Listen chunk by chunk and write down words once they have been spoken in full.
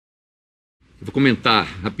vou comentar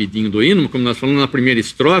rapidinho do hino, como nós falamos na primeira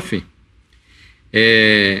estrofe,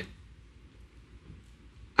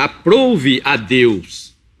 aprove a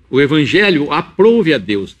Deus, o Evangelho aprove a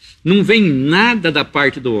Deus, não vem nada da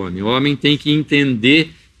parte do homem, o homem tem que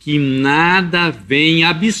entender que nada vem,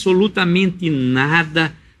 absolutamente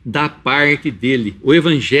nada da parte dele, o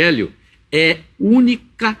Evangelho é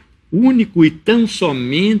único e tão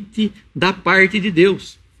somente da parte de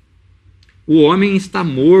Deus. O homem está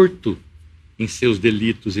morto em seus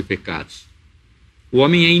delitos e pecados. O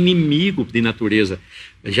homem é inimigo de natureza,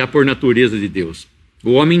 já por natureza de Deus.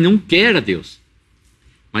 O homem não quer a Deus,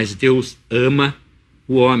 mas Deus ama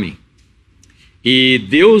o homem. E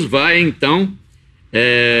Deus vai, então,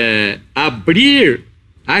 abrir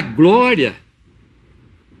a glória,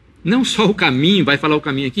 não só o caminho, vai falar o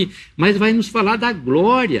caminho aqui, mas vai nos falar da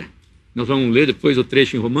glória. Nós vamos ler depois o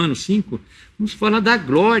trecho em Romanos 5, vamos falar da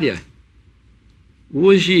glória.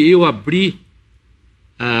 Hoje eu abri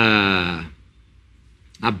a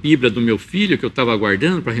Bíblia do meu filho, que eu estava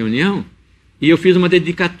aguardando para a reunião, e eu fiz uma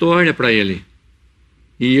dedicatória para ele.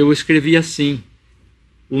 E eu escrevi assim: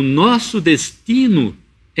 o nosso destino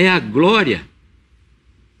é a glória.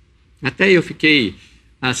 Até eu fiquei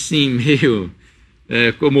assim meio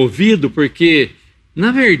comovido, porque,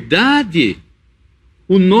 na verdade,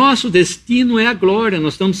 o nosso destino é a glória.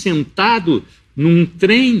 Nós estamos sentados num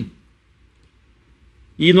trem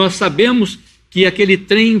e nós sabemos que aquele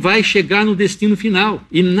trem vai chegar no destino final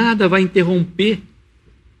e nada vai interromper.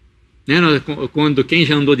 Quando quem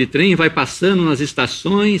já andou de trem vai passando nas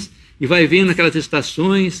estações e vai vendo aquelas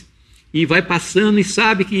estações e vai passando e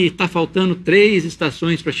sabe que está faltando 3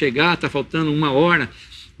 estações para chegar, está faltando 1 hora.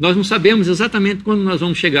 Nós não sabemos exatamente quando nós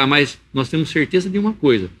vamos chegar, mas nós temos certeza de uma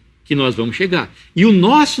coisa, que nós vamos chegar. E o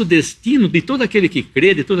nosso destino, de todo aquele que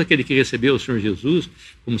crê, de todo aquele que recebeu o Senhor Jesus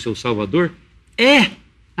como seu Salvador, é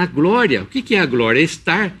a glória. O que é a glória? É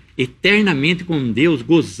estar eternamente com Deus,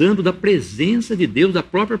 gozando da presença de Deus, da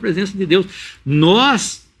própria presença de Deus.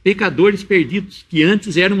 Nós, pecadores perdidos, que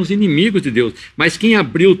antes éramos inimigos de Deus, mas quem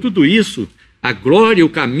abriu tudo isso, a glória, o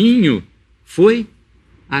caminho, foi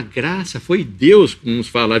a graça, foi Deus, como nos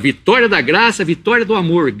fala, a vitória da graça, a vitória do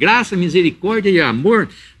amor, graça, misericórdia e amor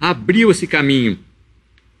abriu esse caminho.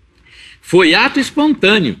 Foi ato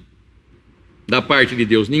espontâneo da parte de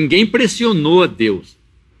Deus, ninguém pressionou a Deus.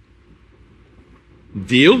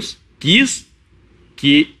 Deus quis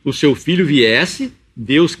que o seu filho viesse,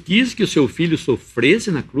 Deus quis que o seu filho sofresse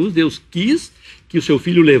na cruz, Deus quis que o seu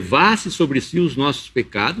filho levasse sobre si os nossos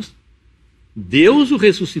pecados. Deus o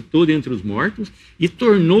ressuscitou dentre os mortos e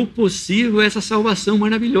tornou possível essa salvação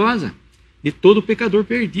maravilhosa de todo pecador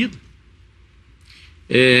perdido.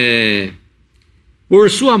 Por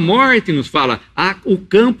sua morte, nos fala, o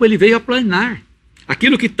campo ele veio aplanar.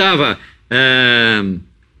 Aquilo que estava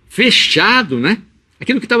fechado,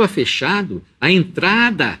 Aquilo que estava fechado, a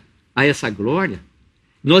entrada a essa glória,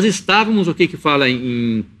 nós estávamos, o que fala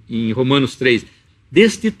em Romanos 3,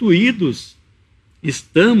 destituídos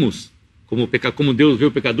estamos, como Deus vê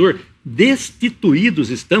o pecador, destituídos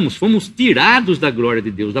estamos, fomos tirados da glória de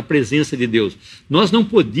Deus, da presença de Deus. Nós não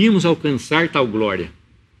podíamos alcançar tal glória,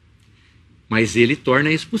 mas Ele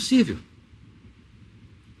torna isso possível.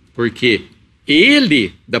 Porque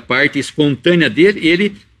Ele, da parte espontânea dele,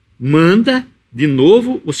 Ele manda de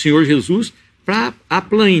novo o Senhor Jesus para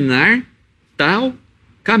aplanar tal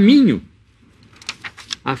caminho,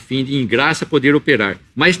 a fim de em graça poder operar.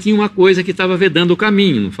 Mas tinha uma coisa que estava vedando o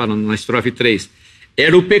caminho, não fala na estrofe 3,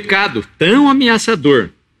 era o pecado tão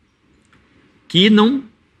ameaçador que não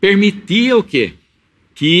permitia o quê?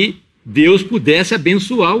 Que Deus pudesse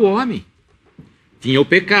abençoar o homem. Tinha o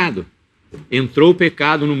pecado. Entrou o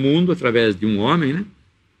pecado no mundo através de um homem,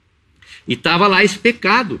 E estava lá esse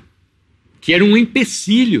pecado, que era um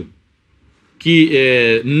empecilho,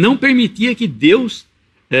 que não permitia que Deus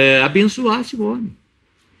abençoasse o homem.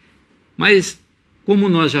 Mas, como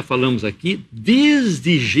nós já falamos aqui,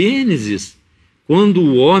 desde Gênesis, quando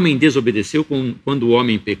o homem desobedeceu, quando o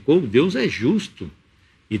homem pecou, Deus é justo.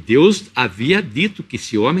 E Deus havia dito que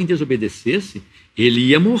se o homem desobedecesse, ele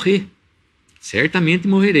ia morrer. Certamente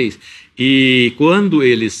morrereis. E quando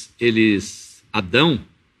Adão,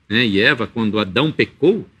 e Eva, quando Adão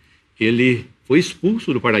pecou, ele foi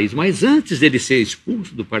expulso do paraíso. Mas antes dele ser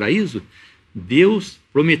expulso do paraíso, Deus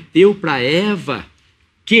prometeu para Eva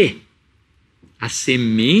que a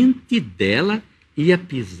semente dela ia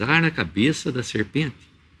pisar na cabeça da serpente,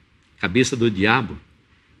 cabeça do diabo.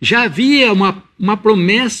 Já havia uma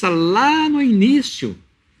promessa lá no início,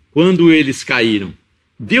 quando eles caíram.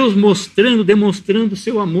 Deus demonstrando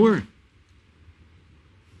seu amor.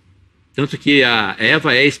 Tanto que a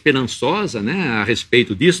Eva é esperançosa, né, a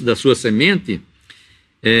respeito disso, da sua semente.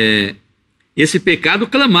 Esse pecado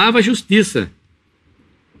clamava a justiça,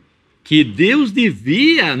 que Deus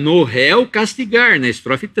devia no réu castigar, na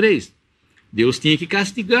estrofe 3. Deus tinha que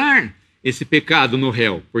castigar esse pecado no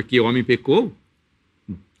réu, porque o homem pecou,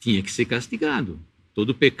 tinha que ser castigado.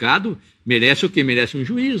 Todo pecado merece o quê? Merece um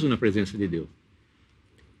juízo na presença de Deus.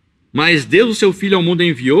 Mas Deus, o seu Filho, ao mundo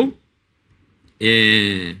enviou,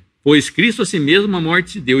 pois Cristo a si mesmo a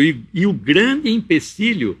morte se deu, e o grande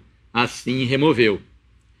empecilho assim removeu.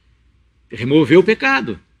 Removeu o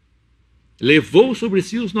pecado. Levou sobre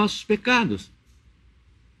si os nossos pecados.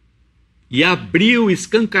 E abriu,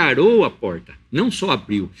 escancarou a porta. Não só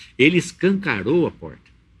abriu, ele escancarou a porta.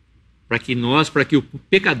 Para que o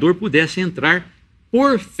pecador pudesse entrar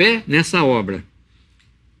por fé nessa obra.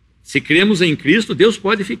 Se cremos em Cristo, Deus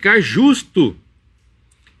pode ficar justo.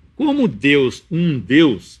 Como Deus, um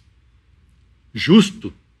Deus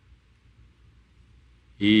justo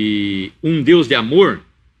e um Deus de amor,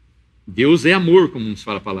 Deus é amor, como nos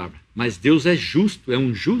fala a palavra, mas Deus é justo, é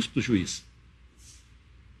um justo juiz.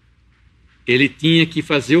 Ele tinha que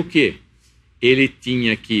fazer o quê? Ele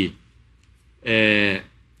tinha que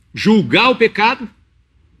julgar o pecado.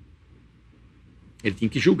 Ele tinha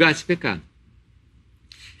que julgar esse pecado.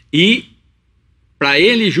 E, para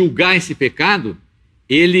ele julgar esse pecado,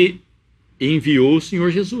 ele enviou o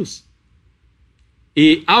Senhor Jesus.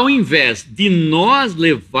 E, ao invés de nós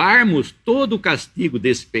levarmos todo o castigo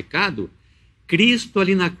desse pecado, Cristo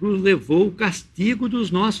ali na cruz levou o castigo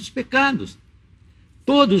dos nossos pecados.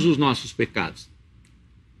 Todos os nossos pecados.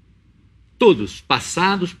 Todos,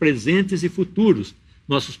 passados, presentes e futuros,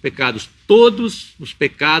 nossos pecados. Todos os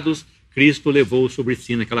pecados Cristo levou sobre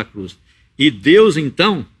si naquela cruz. E Deus,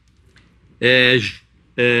 então,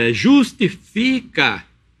 justifica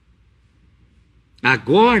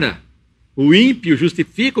agora, o ímpio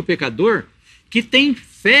justifica o pecador que tem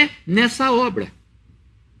fé nessa obra.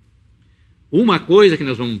 Uma coisa que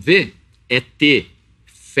nós vamos ver é ter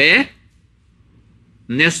fé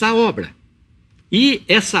nessa obra. E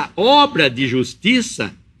essa obra de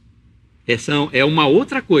justiça é uma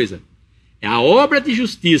outra coisa. A obra de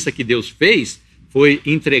justiça que Deus fez foi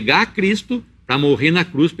entregar Cristo para morrer na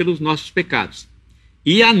cruz pelos nossos pecados.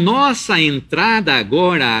 E a nossa entrada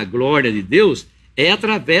agora à glória de Deus é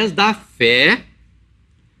através da fé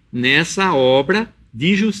nessa obra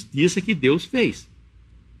de justiça que Deus fez.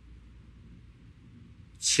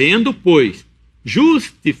 Sendo, pois,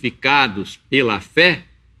 justificados pela fé,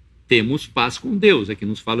 temos paz com Deus. Aqui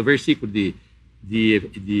nos fala o versículo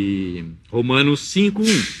de Romanos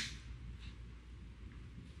 5:1.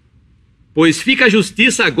 Pois fica a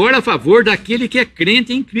justiça agora a favor daquele que é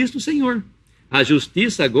crente em Cristo Senhor. A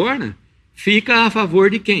justiça agora fica a favor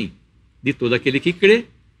de quem? De todo aquele que crê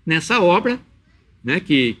nessa obra, né,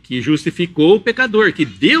 que justificou o pecador, que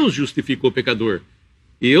Deus justificou o pecador.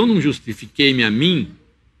 Eu não justifiquei-me a mim,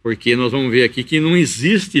 porque nós vamos ver aqui que não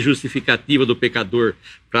existe justificativa do pecador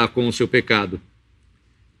para com o seu pecado.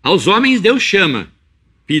 Aos homens Deus chama,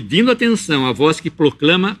 pedindo atenção, a voz que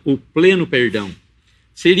proclama o pleno perdão.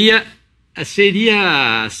 Seria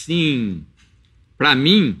assim, para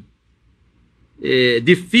mim,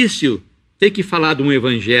 difícil ter que falar de um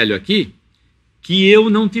evangelho aqui que eu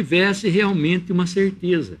não tivesse realmente uma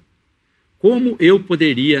certeza. Como eu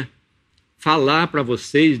poderia falar para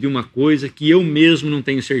vocês de uma coisa que eu mesmo não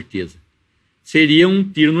tenho certeza? Seria um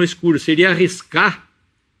tiro no escuro, seria arriscar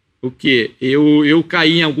o quê? Eu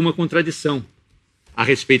cair em alguma contradição a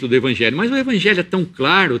respeito do evangelho. Mas o evangelho é tão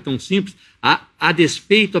claro, tão simples, a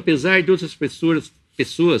despeito, apesar de outras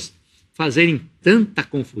pessoas fazerem tanta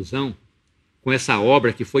confusão com essa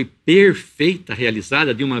obra que foi perfeita,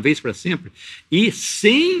 realizada de uma vez para sempre, e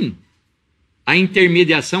sem a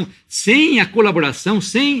intermediação, sem a colaboração,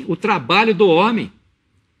 sem o trabalho do homem.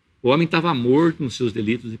 O homem estava morto nos seus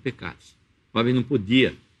delitos e pecados. O homem não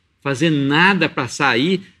podia fazer nada para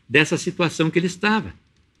sair dessa situação que ele estava.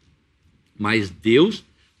 Mas Deus,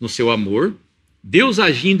 no seu amor, Deus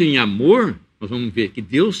agindo em amor, nós vamos ver que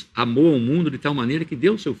Deus amou o mundo de tal maneira que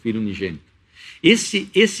deu o seu Filho unigênito.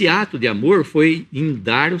 Esse ato de amor foi em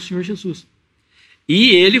dar o Senhor Jesus. E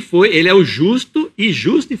ele é o justo e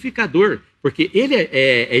justificador, porque ele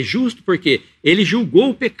é justo porque ele julgou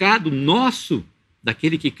o pecado nosso,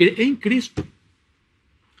 daquele que crê em Cristo.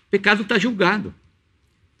 O pecado está julgado.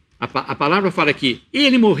 A palavra fala que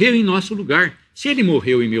ele morreu em nosso lugar. Se ele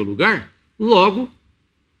morreu em meu lugar, logo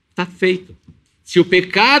está feito. Se o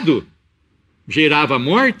pecado gerava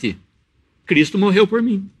morte, Cristo morreu por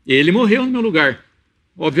mim. Ele morreu no meu lugar.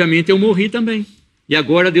 Obviamente eu morri também. E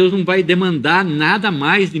agora Deus não vai demandar nada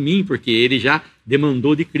mais de mim, porque ele já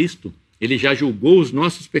demandou de Cristo. Ele já julgou os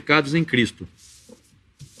nossos pecados em Cristo.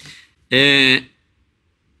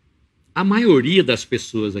 A maioria das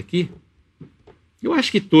pessoas aqui, eu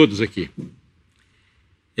acho que todos aqui,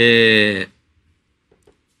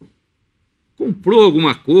 comprou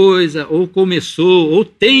alguma coisa, ou começou, ou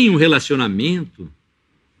tem um relacionamento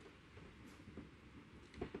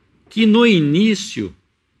que no início,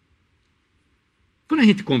 quando a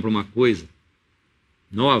gente compra uma coisa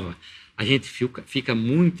nova, a gente fica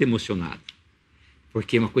muito emocionado,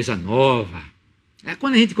 porque é uma coisa nova.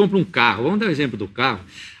 Quando a gente compra um carro, vamos dar o exemplo do carro,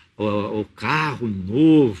 o carro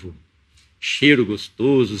novo, cheiro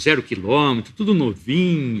gostoso, 0 quilômetro, tudo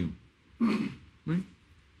novinho, né?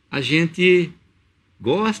 A gente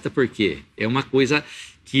gosta porque é uma coisa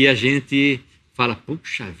que a gente fala,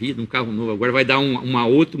 puxa vida, um carro novo, agora vai dar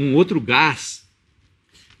um outro gás.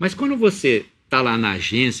 Mas quando você está lá na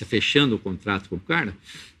agência, fechando o contrato com o cara,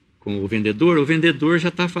 com o vendedor já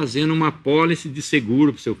está fazendo uma apólice de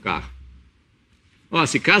seguro para o seu carro.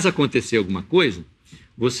 Se caso acontecer alguma coisa,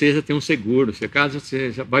 você já tem um seguro, se caso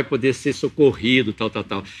você já vai poder ser socorrido, tal.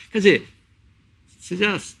 Quer dizer, você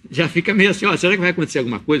já fica meio assim, será que vai acontecer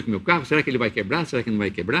alguma coisa com o meu carro? Será que ele vai quebrar? Será que não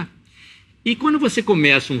vai quebrar? E quando você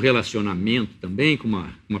começa um relacionamento também com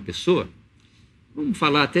uma pessoa, vamos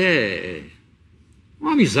falar até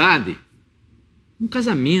uma amizade, um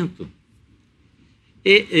casamento.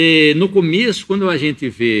 No começo, quando a gente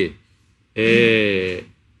vê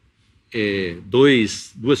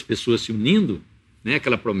duas pessoas se unindo, né,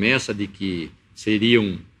 aquela promessa de que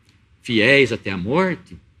seriam fiéis até a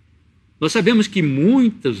morte, nós sabemos que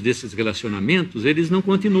muitos desses relacionamentos, eles não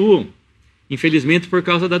continuam, infelizmente por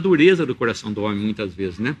causa da dureza do coração do homem, muitas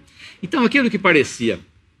vezes, né? Então, aquilo que parecia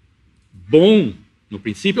bom no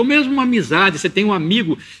princípio, ou mesmo uma amizade, você tem um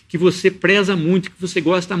amigo que você preza muito, que você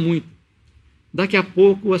gosta muito. Daqui a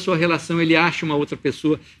pouco a sua relação, ele acha uma outra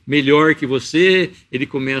pessoa melhor que você, ele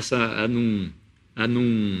começa a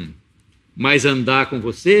não mais andar com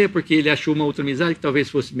você, porque ele achou uma outra amizade que talvez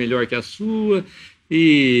fosse melhor que a sua,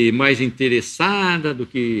 e mais interessada do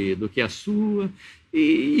que a sua,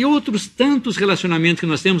 e outros tantos relacionamentos que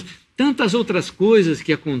nós temos, tantas outras coisas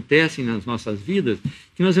que acontecem nas nossas vidas,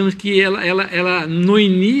 que nós vemos que ela no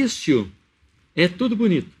início é tudo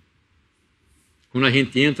bonito. Quando a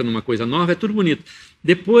gente entra numa coisa nova, é tudo bonito.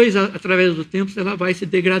 Depois, através do tempo, ela vai se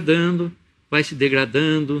degradando,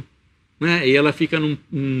 né? E ela fica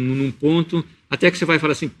num ponto, até que você vai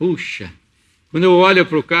falar assim, puxa, quando eu olho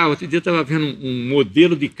para o carro, outro dia eu estava vendo um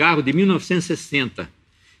modelo de carro de 1960,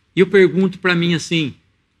 e eu pergunto para mim assim,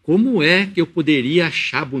 como é que eu poderia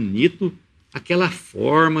achar bonito aquela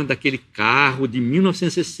forma daquele carro de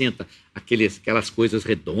 1960, aquelas coisas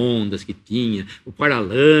redondas que tinha, o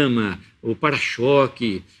paralama, o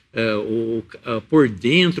para-choque, por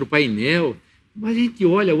dentro o painel. Mas a gente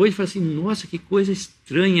olha hoje e fala assim, nossa, que coisa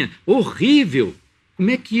estranha, horrível. Como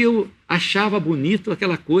é que eu achava bonito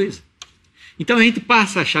aquela coisa? Então a gente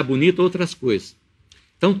passa a achar bonito outras coisas.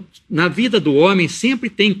 Então, na vida do homem sempre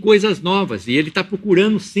tem coisas novas, e ele está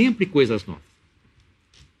procurando sempre coisas novas.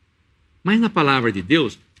 Mas na palavra de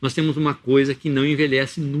Deus, nós temos uma coisa que não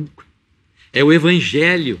envelhece nunca. É o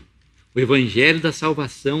Evangelho da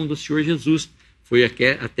salvação do Senhor Jesus. Foi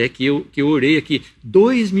até que eu orei aqui.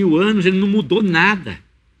 2000 anos, ele não mudou nada.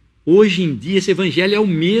 Hoje em dia, esse Evangelho é o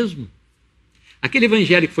mesmo. Aquele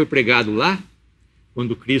Evangelho que foi pregado lá,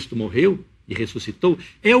 quando Cristo morreu e ressuscitou,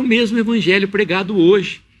 é o mesmo Evangelho pregado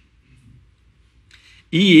hoje.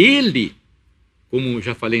 E ele, como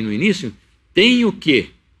já falei no início, tem o quê?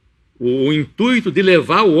 O intuito de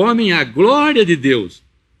levar o homem à glória de Deus,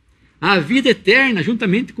 à vida eterna,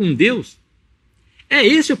 juntamente com Deus. É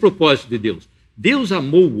esse o propósito de Deus. Deus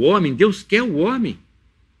amou o homem, Deus quer o homem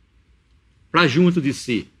para junto de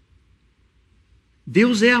si.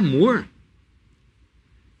 Deus é amor.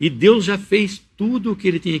 E Deus já fez tudo o que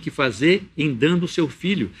ele tinha que fazer em dando o seu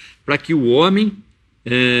filho, para que o homem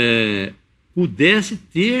pudesse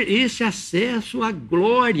ter esse acesso à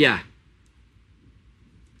glória.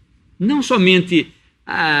 Não somente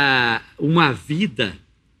uma vida,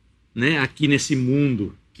 né, aqui nesse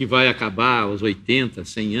mundo que vai acabar aos 80,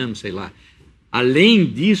 100 anos, sei lá. Além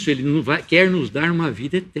disso, ele quer nos dar uma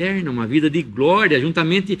vida eterna, uma vida de glória,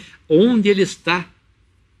 juntamente onde ele está.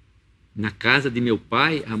 Na casa de meu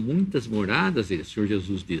pai há muitas moradas, o Senhor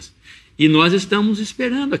Jesus diz. E nós estamos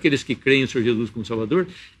esperando, aqueles que creem no Senhor Jesus como Salvador,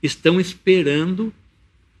 estão esperando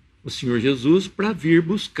o Senhor Jesus para vir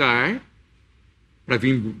buscar, para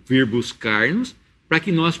vir buscar-nos, para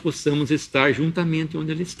que nós possamos estar juntamente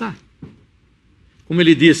onde ele está. Como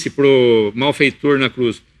ele disse para o malfeitor na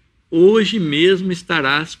cruz, hoje mesmo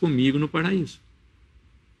estarás comigo no paraíso.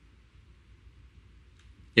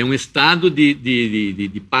 É um estado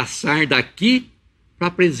de passar daqui para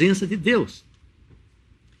a presença de Deus.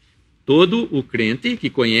 Todo o crente que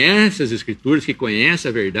conhece as Escrituras, que conhece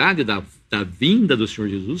a verdade da vinda do Senhor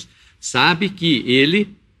Jesus, sabe que ele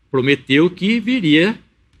prometeu que viria,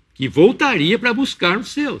 que voltaria para buscar os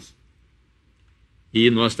seus. E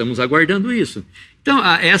nós estamos aguardando isso. Então,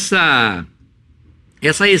 essa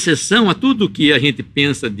exceção a tudo que a gente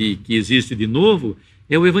pensa que existe de novo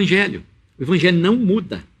é o Evangelho. O Evangelho não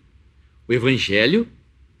muda. O Evangelho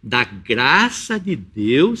da graça de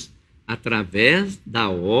Deus através da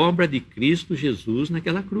obra de Cristo Jesus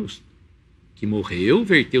naquela cruz, que morreu,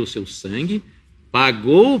 verteu seu sangue,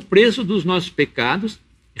 pagou o preço dos nossos pecados,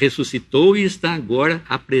 ressuscitou e está agora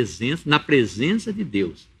na presença de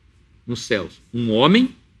Deus, nos céus. Um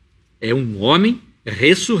homem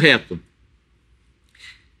ressurreto.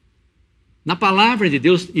 Na palavra de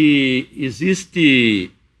Deus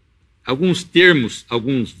existe alguns termos,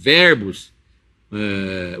 alguns verbos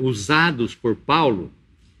usados por Paulo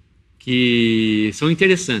que são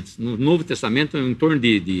interessantes. No Novo Testamento, em torno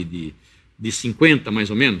de 50, mais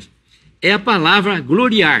ou menos, é a palavra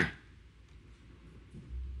gloriar.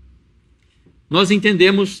 Nós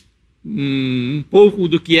entendemos um pouco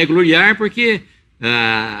do que é gloriar, porque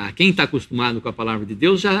quem está acostumado com a palavra de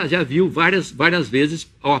Deus já viu várias vezes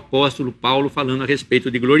o apóstolo Paulo falando a respeito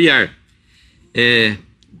de gloriar.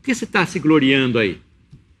 O que você está se gloriando aí?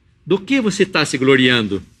 Do que você está se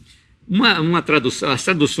gloriando? Uma tradução, as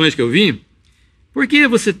traduções que eu vi, por que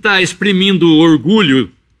você está exprimindo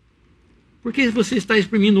orgulho? Por que você está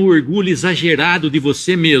exprimindo o orgulho exagerado de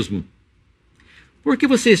você mesmo? Por que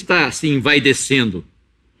você está se envaidecendo?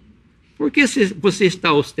 Por que você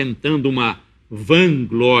está ostentando uma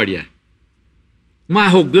vanglória, uma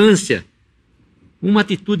arrogância, uma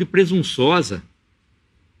atitude presunçosa?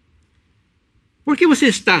 Por que você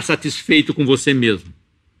está satisfeito com você mesmo?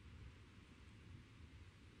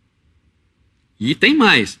 E tem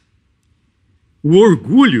mais. O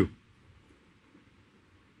orgulho.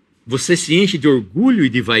 Você se enche de orgulho e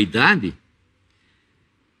de vaidade?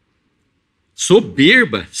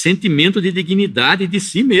 Soberba, sentimento de dignidade de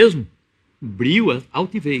si mesmo. Brio,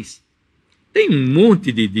 altivez. Tem um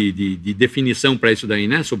monte de definição para isso daí,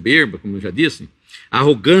 né? Soberba, como eu já disse.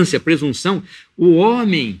 Arrogância, presunção. O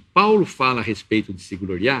homem, Paulo fala a respeito de se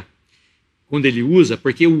gloriar, quando ele usa,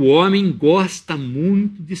 porque o homem gosta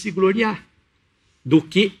muito de se gloriar do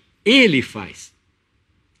que ele faz.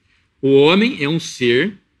 O homem é um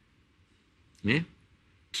ser, né,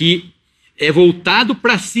 que é voltado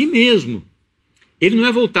para si mesmo. Ele não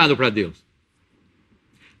é voltado para Deus.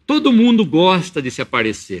 Todo mundo gosta de se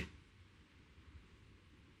aparecer.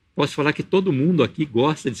 Posso falar que todo mundo aqui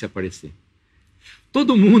gosta de se aparecer.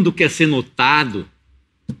 Todo mundo quer ser notado.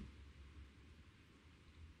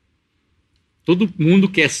 Todo mundo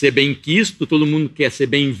quer ser bem quisto, todo mundo quer ser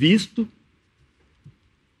bem visto.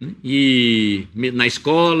 E na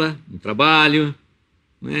escola, no trabalho,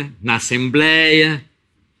 né, na assembleia,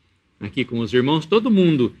 aqui com os irmãos, todo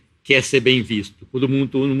mundo quer ser bem visto. Todo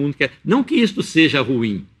mundo quer. Não que isto seja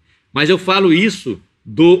ruim, mas eu falo isso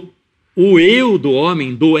o eu do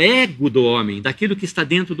homem, do ego do homem, daquilo que está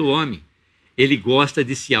dentro do homem. Ele gosta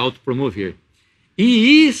de se autopromover.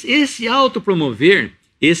 E esse autopromover,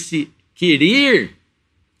 esse querer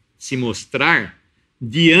se mostrar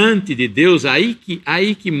diante de Deus, aí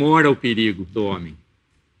que mora o perigo do homem.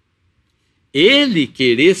 Ele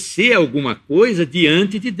querer ser alguma coisa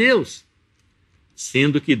diante de Deus,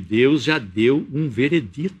 sendo que Deus já deu um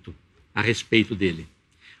veredito a respeito dele.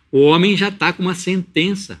 O homem já está com uma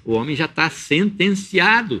sentença, o homem já está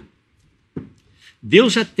sentenciado.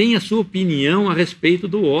 Deus já tem a sua opinião a respeito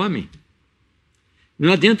do homem.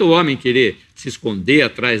 Não adianta o homem querer se esconder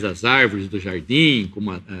atrás das árvores do jardim,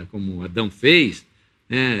 como Adão fez,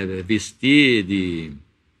 né, vestir de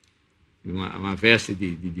uma veste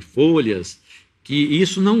de folhas, que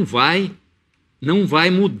isso não vai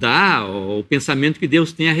mudar o pensamento que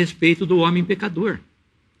Deus tem a respeito do homem pecador.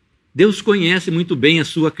 Deus conhece muito bem a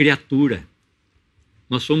sua criatura.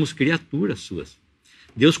 Nós somos criaturas suas.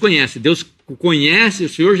 Deus conhece, o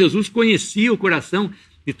Senhor Jesus conhecia o coração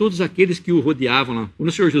de todos aqueles que o rodeavam. Quando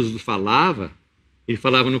o Senhor Jesus falava, ele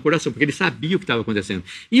falava no coração, porque ele sabia o que estava acontecendo.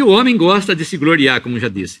 E o homem gosta de se gloriar, como já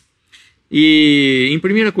disse. E em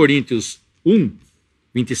 1 Coríntios 1,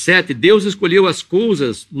 27, Deus escolheu as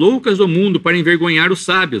coisas loucas do mundo para envergonhar os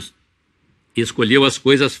sábios. Escolheu as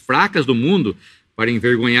coisas fracas do mundo para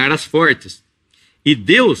envergonhar as fortes. E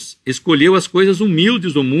Deus escolheu as coisas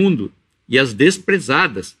humildes do mundo e as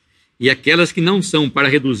desprezadas, e aquelas que não são, para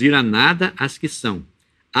reduzir a nada as que são,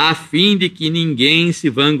 a fim de que ninguém se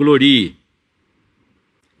vanglorie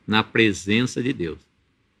na presença de Deus.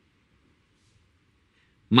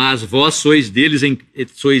 Mas vós sois dele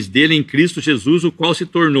em Cristo Jesus, o qual se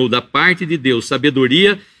tornou da parte de Deus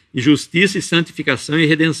sabedoria e justiça e santificação e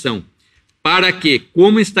redenção, para que,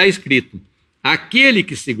 como está escrito, aquele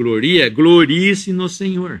que se gloria, glorie-se no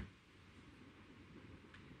Senhor.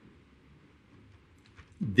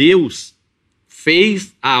 Deus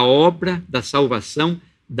fez a obra da salvação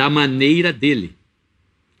da maneira dele.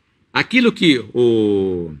 Aquilo que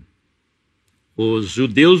os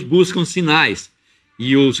judeus buscam sinais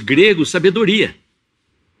e os gregos sabedoria.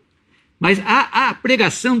 Mas a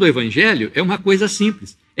pregação do evangelho é uma coisa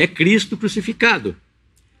simples, é Cristo crucificado.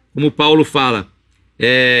 Como Paulo fala,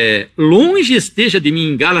 longe esteja de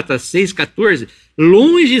mim, em Gálatas 6,14,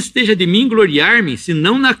 longe esteja de mim gloriar-me,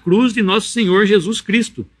 senão na cruz de nosso Senhor Jesus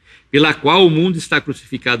Cristo, pela qual o mundo está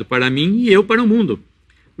crucificado para mim e eu para o mundo.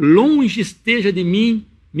 Longe esteja de mim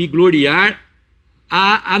me gloriar,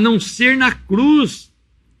 a não ser na cruz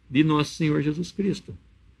de nosso Senhor Jesus Cristo.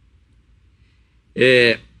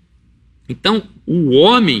 Então,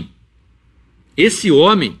 esse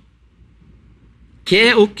homem,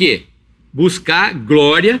 quer o quê? Buscar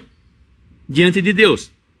glória diante de Deus.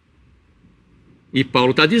 E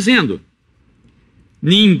Paulo está dizendo,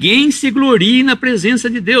 ninguém se glorie na presença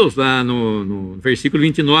de Deus, lá no versículo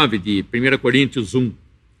 29 de 1 Coríntios 1.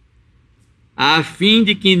 A fim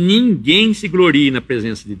de que ninguém se glorie na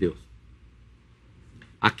presença de Deus.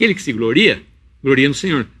 Aquele que se gloria, gloria no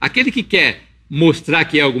Senhor. Aquele que quer mostrar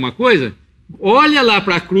que é alguma coisa, olha lá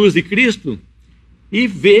para a cruz de Cristo e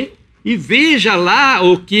veja lá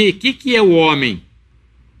o que é o homem.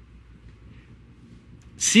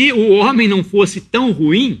 Se o homem não fosse tão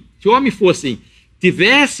ruim, se o homem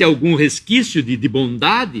tivesse algum resquício de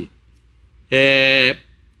bondade,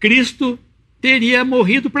 Cristo teria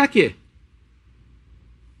morrido para quê?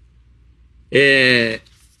 É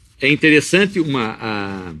interessante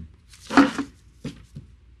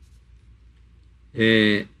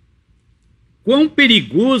quão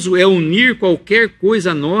perigoso é unir qualquer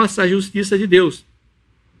coisa nossa à justiça de Deus.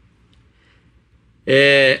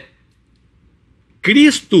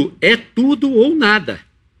 Cristo é tudo ou nada.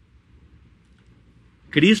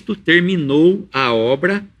 Cristo terminou a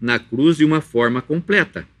obra na cruz de uma forma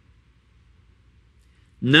completa,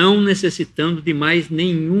 não necessitando de mais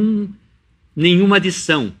nenhuma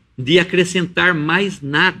adição, de acrescentar mais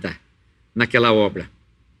nada naquela obra.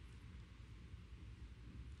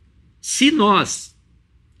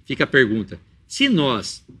 Fica a pergunta, se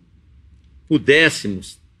nós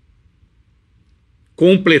pudéssemos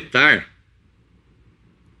completar,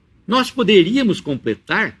 nós poderíamos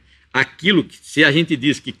completar aquilo que, se a gente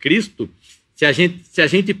diz que Cristo, se a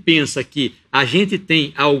gente pensa que a gente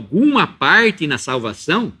tem alguma parte na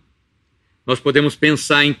salvação, nós podemos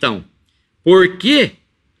pensar então, por que,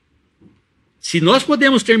 se nós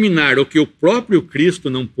podemos terminar o que o próprio Cristo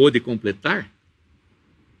não pôde completar,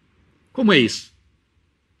 como é isso?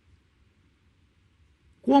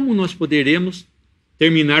 Como nós poderemos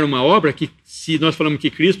terminar uma obra que, se nós falamos que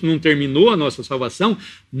Cristo não terminou a nossa salvação,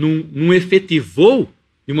 não efetivou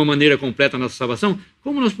de uma maneira completa a nossa salvação,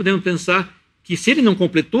 como nós podemos pensar que, se ele não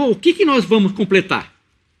completou, o que nós vamos completar?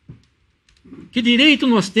 Que direito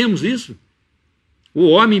nós temos isso? O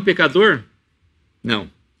homem pecador? Não.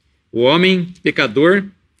 O homem pecador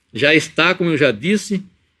já está, como eu já disse,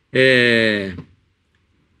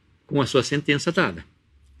 com a sua sentença dada.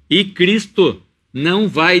 E Cristo não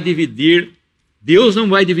vai dividir, Deus não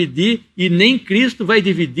vai dividir, e nem Cristo vai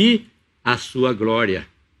dividir a sua glória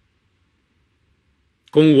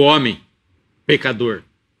com o homem pecador.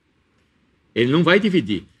 Ele não vai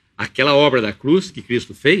dividir. Aquela obra da cruz que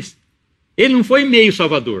Cristo fez, ele não foi meio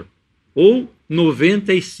salvador, ou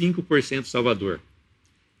 95% salvador.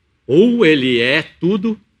 Ou ele é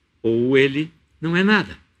tudo, ou ele não é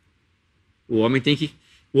nada. O homem tem que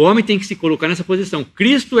se colocar nessa posição.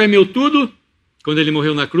 Cristo é meu tudo, quando ele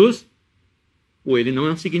morreu na cruz, ou ele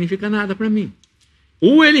não significa nada para mim.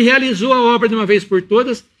 Ou ele realizou a obra de uma vez por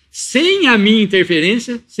todas, sem a minha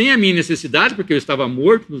interferência, sem a minha necessidade, porque eu estava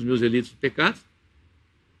morto nos meus delitos e pecados,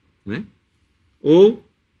 né? Ou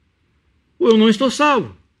eu não estou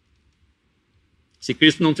salvo. Se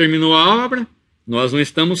Cristo não terminou a obra, nós não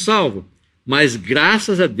estamos salvos. Mas,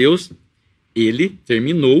 graças a Deus, ele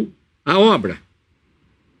terminou a obra.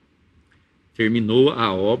 Terminou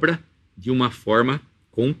a obra de uma forma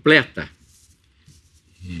completa.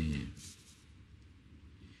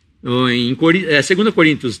 Em 2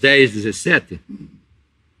 Coríntios 10, 17,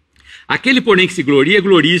 aquele, porém, que se gloria,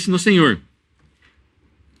 glorie-se no Senhor.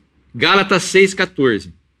 Gálatas 2,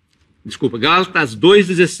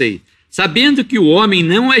 16. Sabendo que o homem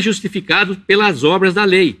não é justificado pelas obras da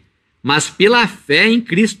lei, mas pela fé em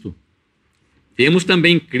Cristo. Temos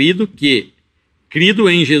também crido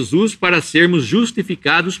em Jesus para sermos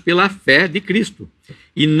justificados pela fé de Cristo,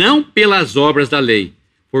 e não pelas obras da lei,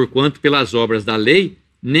 porquanto pelas obras da lei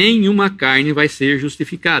nenhuma carne vai ser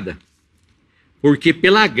justificada. Porque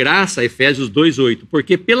pela graça, Efésios 2:8,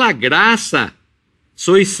 porque pela graça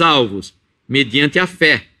sois salvos, mediante a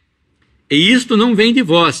fé. E isto não vem de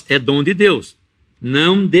vós, é dom de Deus,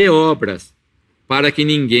 não de obras, para que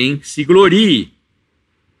ninguém se glorie.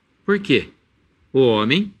 Por quê? O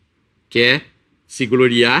homem quer se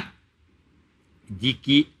gloriar de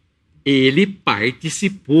que ele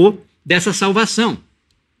participou dessa salvação.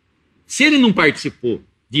 Se ele não participou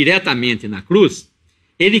diretamente na cruz,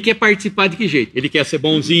 ele quer participar de que jeito? Ele quer ser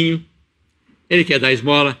bonzinho, ele quer dar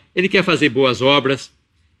esmola, ele quer fazer boas obras,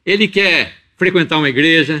 ele quer frequentar uma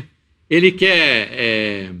igreja, ele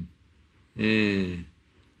quer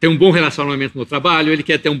ter um bom relacionamento no trabalho, ele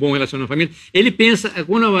quer ter um bom relacionamento na família. Ele pensa,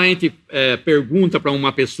 quando a gente pergunta para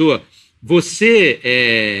uma pessoa, você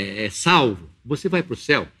é salvo? Você vai para o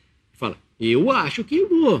céu? Ele fala, eu acho que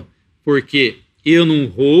vou, porque eu não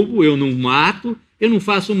roubo, eu não mato, eu não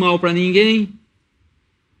faço mal para ninguém.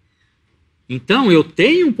 Então eu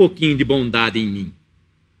tenho um pouquinho de bondade em mim.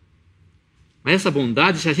 Mas essa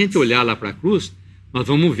bondade, se a gente olhar lá para a cruz, nós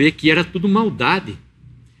vamos ver que era tudo maldade.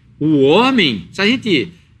 O homem, se a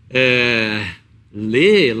gente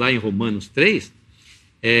lê lá em Romanos 3,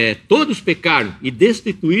 todos pecaram e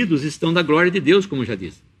destituídos estão da glória de Deus, como já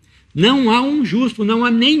disse. Não há um justo, não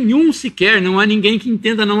há nenhum sequer, não há ninguém que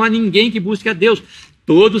entenda, não há ninguém que busque a Deus.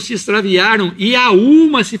 Todos se extraviaram e a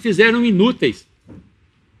uma se fizeram inúteis.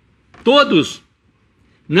 Todos.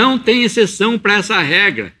 Não tem exceção para essa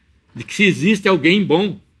regra de que se existe alguém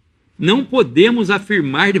bom. Não podemos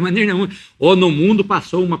afirmar de maneira nenhuma, no mundo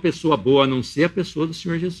passou uma pessoa boa, a não ser a pessoa do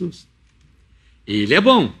Senhor Jesus. Ele é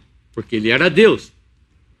bom, porque ele era Deus.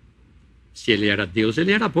 Se ele era Deus,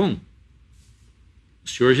 ele era bom. O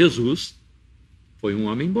Senhor Jesus foi um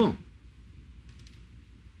homem bom.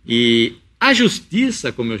 E a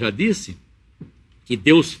justiça, como eu já disse, que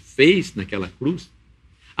Deus fez naquela cruz,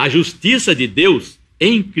 a justiça de Deus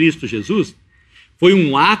em Cristo Jesus, foi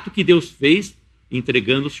um ato que Deus fez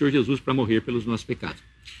entregando o Senhor Jesus para morrer pelos nossos pecados.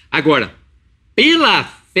 Agora, pela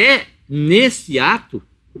fé nesse ato,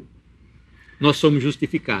 nós somos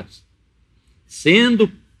justificados.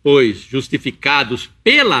 Sendo, pois, justificados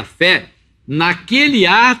pela fé, naquele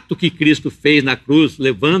ato que Cristo fez na cruz,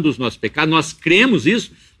 levando os nossos pecados, nós cremos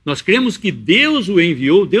isso, nós cremos que Deus o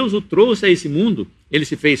enviou, Deus o trouxe a esse mundo, ele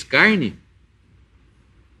se fez carne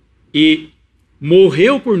e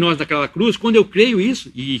morreu por nós naquela cruz. Quando eu creio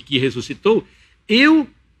isso e que ressuscitou, eu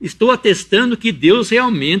estou atestando que Deus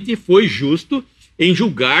realmente foi justo em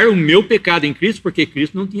julgar o meu pecado em Cristo, porque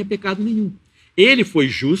Cristo não tinha pecado nenhum. Ele foi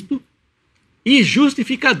justo e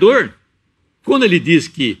justificador. Quando ele diz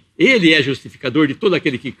que ele é justificador de todo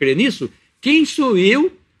aquele que crê nisso, quem sou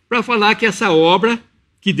eu para falar que essa obra,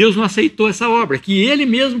 que Deus não aceitou essa obra, que ele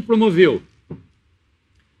mesmo promoveu?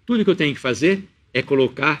 Tudo que eu tenho que fazer é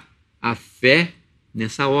colocar a fé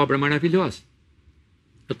nessa obra maravilhosa.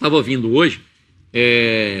 Eu estava ouvindo hoje,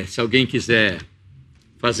 se alguém quiser,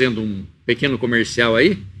 fazendo um pequeno comercial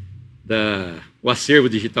aí, o acervo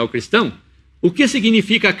digital cristão, o que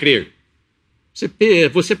significa crer?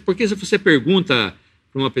 Porque se você pergunta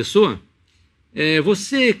para uma pessoa,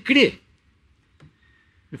 você crê?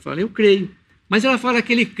 Eu falo, eu creio. Mas ela fala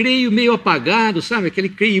aquele creio meio apagado, sabe? Aquele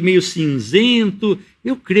creio meio cinzento.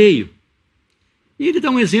 Eu creio. E ele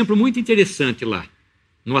dá um exemplo muito interessante lá,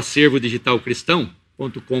 no acervo digital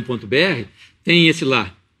cristão.com.br, tem esse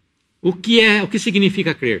lá. O que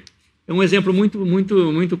significa crer? É um exemplo muito,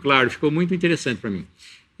 muito, muito claro, ficou muito interessante para mim.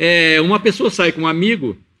 Uma pessoa sai com um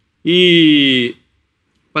amigo e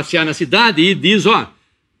passear na cidade e diz,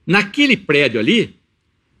 naquele prédio ali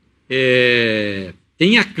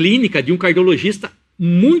tem a clínica de um cardiologista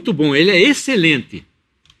muito bom, ele é excelente.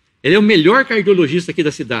 Ele é o melhor cardiologista aqui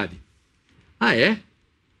da cidade. Ah, é?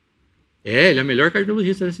 Ele é o melhor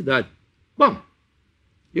cardiologista da cidade. Bom,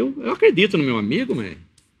 eu acredito no meu amigo, mas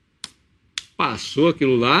passou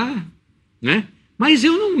aquilo lá, né? Mas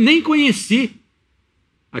eu nem conheci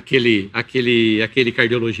aquele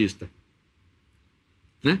cardiologista,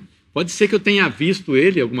 né? Pode ser que eu tenha visto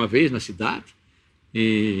ele alguma vez na cidade,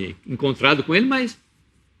 e encontrado com ele, mas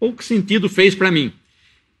pouco sentido fez para mim.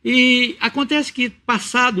 E acontece que,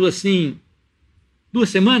 passado assim 2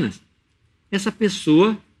 semanas, essa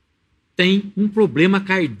pessoa tem um problema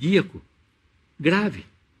cardíaco grave.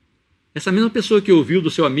 Essa mesma pessoa que ouviu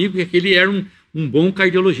do seu amigo que ele era um bom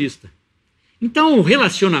cardiologista. Então o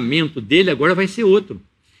relacionamento dele agora vai ser outro.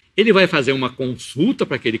 Ele vai fazer uma consulta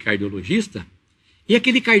para aquele cardiologista E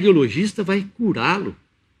aquele cardiologista vai curá-lo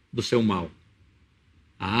do seu mal.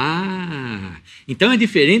 Então é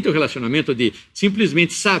diferente o relacionamento de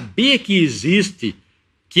simplesmente saber que existe,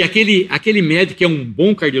 que aquele médico é um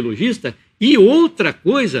bom cardiologista, e outra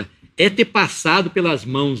coisa é ter passado pelas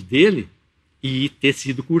mãos dele e ter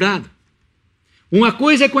sido curado. Uma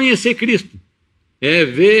coisa é conhecer Cristo, é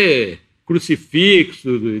ver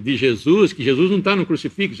crucifixo de Jesus, que Jesus não está no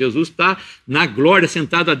crucifixo, Jesus está na glória,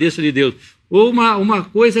 sentado à destra de Deus. Ou uma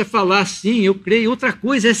coisa é falar sim, eu creio, outra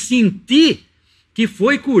coisa é sentir que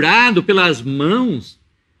foi curado pelas mãos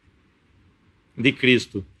de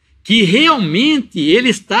Cristo, que realmente eu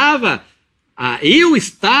estava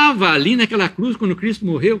ali naquela cruz quando Cristo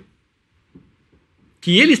morreu,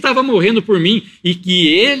 que ele estava morrendo por mim e que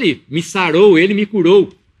ele me sarou, ele me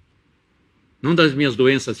curou. Não das minhas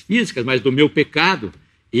doenças físicas, mas do meu pecado.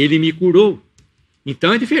 Ele me curou.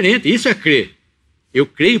 Então é diferente, isso é crer. Eu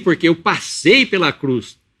creio porque eu passei pela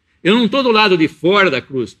cruz. Eu não estou do lado de fora da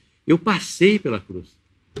cruz. Eu passei pela cruz.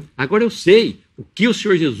 Agora eu sei o que o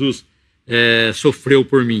Senhor Jesus sofreu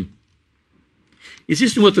por mim.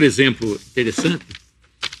 Existe um outro exemplo interessante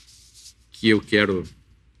que eu quero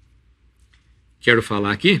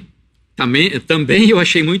falar aqui. Também eu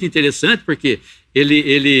achei muito interessante, porque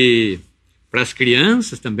ele para as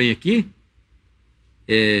crianças também aqui,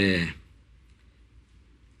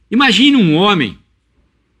 imagine um homem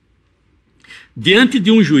diante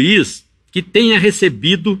de um juiz que tenha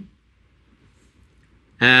recebido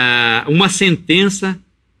uma sentença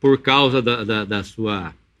por causa da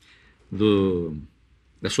sua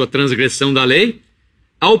transgressão da lei,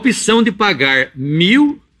 a opção de pagar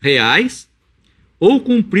R$1.000 ou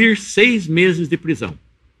cumprir 6 meses de prisão.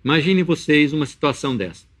 Imaginem vocês uma situação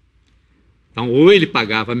dessa. Então, ou ele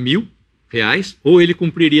pagava R$1.000, ou ele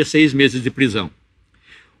cumpriria 6 meses de prisão.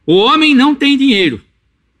 O homem não tem dinheiro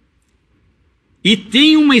e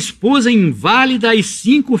tem uma esposa inválida e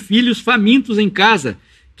 5 filhos famintos em casa,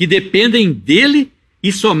 que dependem dele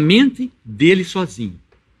e somente dele sozinho.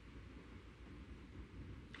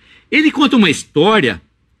 Ele conta uma história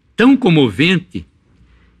tão comovente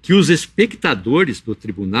que os espectadores do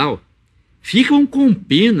tribunal ficam com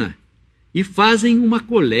pena e fazem uma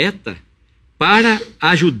coleta para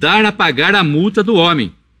ajudar a pagar a multa do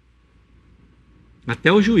homem.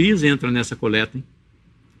 Até o juiz entra nessa coleta, hein?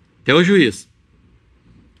 Até o juiz.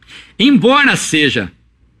 Embora seja,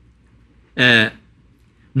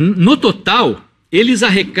 no total, eles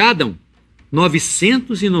arrecadam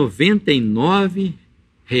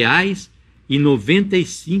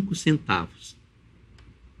R$99,95.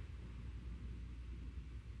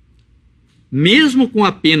 Mesmo com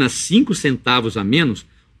apenas 5 centavos a menos,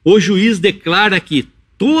 o juiz declara que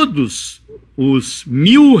todos os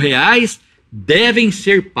R$1.000 devem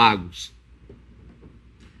ser pagos.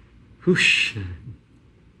 Puxa!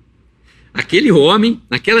 Aquele homem,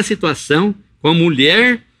 naquela situação, com a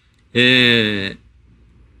mulher,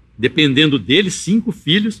 dependendo dele, 5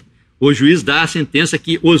 filhos, o juiz dá a sentença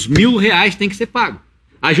que os R$1.000 têm que ser pagos.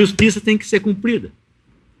 A justiça tem que ser cumprida.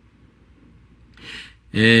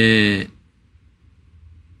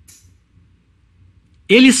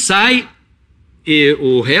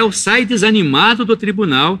 O réu sai desanimado do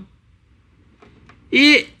tribunal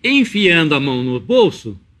e, enfiando a mão no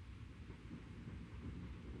bolso,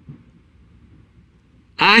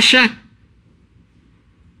 acha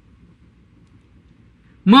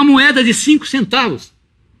uma moeda de 5 centavos.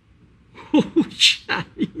 Puxa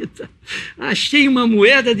vida! Achei uma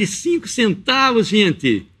moeda de 5 centavos,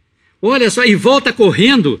 gente. Olha só, e volta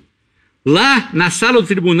correndo lá na sala do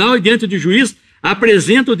tribunal e diante do juiz,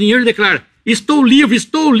 apresenta o dinheiro e declara: estou livre,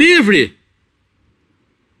 estou livre.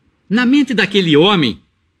 Na mente daquele homem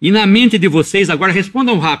e na mente de vocês, agora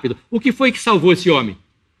respondam rápido, o que foi que salvou esse homem?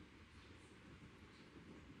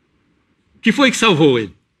 O que foi que salvou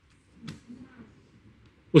ele?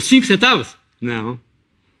 Os 5 centavos? Não,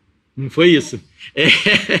 não foi isso.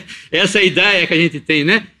 Essa é a ideia que a gente tem,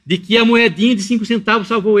 né? De que a moedinha de 5 centavos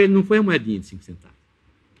salvou ele. Não foi a moedinha de 5 centavos.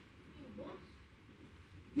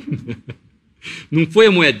 Não foi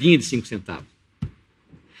a moedinha de 5 centavos.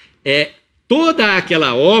 Toda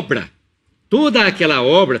aquela obra, todo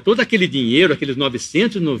aquele dinheiro, aqueles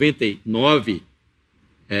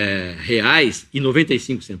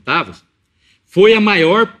R$999,95, foi a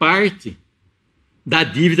maior parte da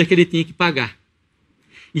dívida que ele tinha que pagar.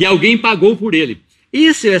 E alguém pagou por ele.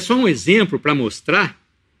 Esse é só um exemplo para mostrar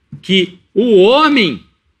que o homem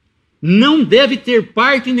não deve ter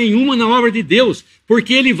parte nenhuma na obra de Deus,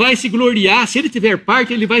 porque ele vai se gloriar, se ele tiver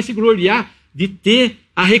parte, ele vai se gloriar de ter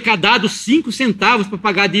arrecadado 5 centavos para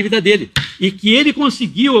pagar a dívida dele, e que ele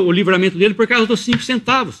conseguiu o livramento dele por causa dos 5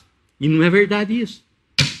 centavos. E não é verdade isso.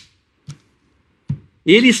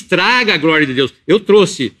 Ele estraga a glória de Deus. Eu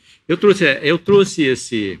trouxe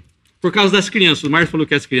esse, por causa das crianças. O Márcio falou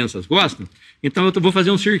que as crianças gostam, então eu vou fazer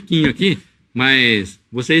um cirquinho aqui, mas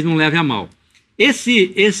vocês não levem a mal.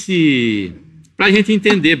 Para a gente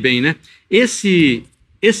entender bem, né? Esse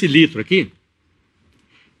litro aqui,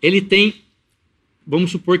 ele tem, vamos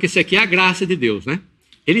supor que esse aqui é a graça de Deus, né?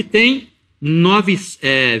 Ele tem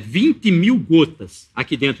 20 mil gotas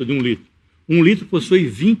aqui dentro de um litro. Um litro possui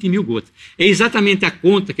 20 mil gotas. É exatamente a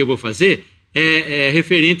conta que eu vou fazer,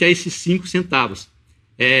 referente a esses 5 centavos.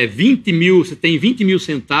 20 mil, você tem 20 mil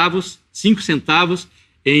centavos, 5 centavos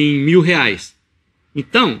em R$1.000.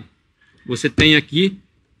 Então, você tem aqui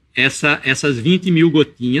essas 20 mil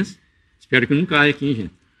gotinhas. Espero que não caia aqui, hein,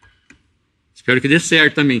 gente? Espero que dê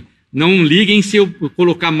certo também. Não liguem se eu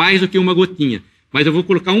colocar mais do que uma gotinha. Mas eu vou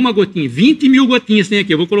colocar uma gotinha. 20 mil gotinhas tem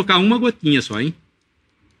aqui. Eu vou colocar uma gotinha só, hein?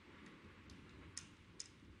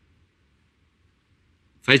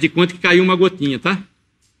 Faz de conta que caiu uma gotinha, tá?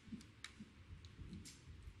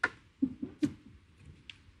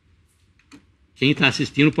 Quem está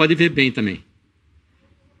assistindo pode ver bem também.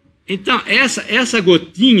 Então, essa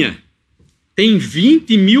gotinha tem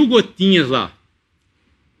 20 mil gotinhas lá.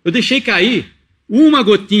 Eu deixei cair uma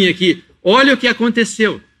gotinha aqui. Olha o que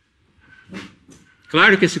aconteceu.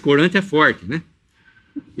 Claro que esse corante é forte, né?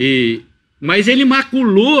 Mas ele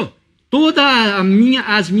maculou todas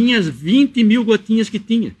as minhas 20 mil gotinhas que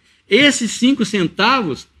tinha. Esses 5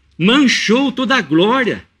 centavos manchou toda a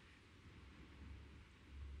glória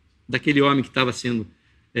daquele homem que estava sendo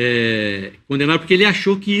condenado, porque ele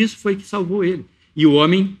achou que isso foi que salvou ele. E o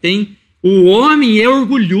homem é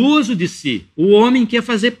orgulhoso de si. O homem quer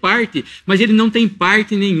fazer parte, mas ele não tem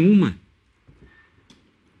parte nenhuma.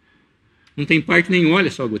 Não tem parte nenhuma. Olha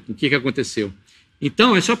só o que aconteceu.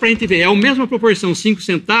 Então, é só para a gente ver. É a mesma proporção, 5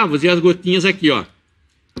 centavos e as gotinhas aqui, ó.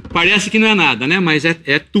 Parece que não é nada, né? Mas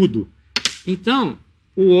é tudo. Então,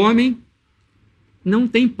 o homem não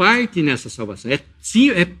tem parte nessa salvação. É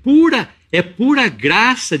pura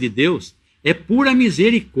graça de Deus. É pura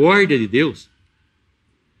misericórdia de Deus.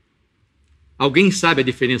 Alguém sabe a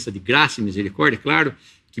diferença de graça e misericórdia? Claro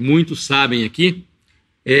que muitos sabem aqui.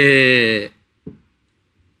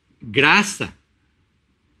 Graça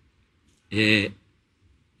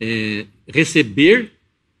receber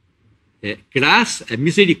graça,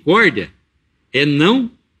 misericórdia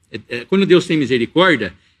quando Deus tem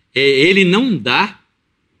misericórdia, ele não dá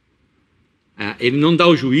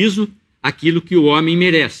o juízo aquilo que o homem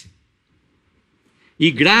merece.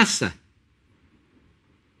 E graça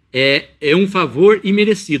é um favor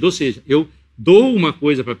imerecido, ou seja, eu dou uma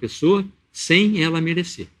coisa para a pessoa sem ela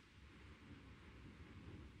merecer.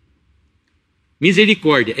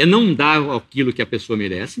 Misericórdia é não dar aquilo que a pessoa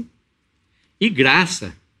merece, e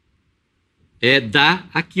graça é dar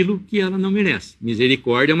aquilo que ela não merece.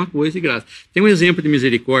 Misericórdia é uma coisa e graça. Tem um exemplo de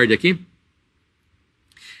misericórdia aqui.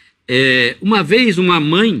 Uma vez uma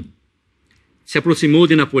mãe se aproximou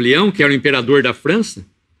de Napoleão, que era o imperador da França,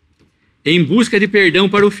 em busca de perdão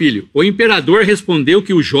para o filho. O imperador respondeu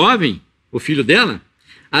que o jovem, o filho dela,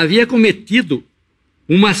 havia cometido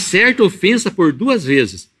uma certa ofensa por 2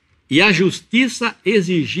 vezes, e a justiça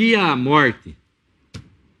exigia a morte.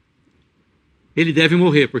 Ele deve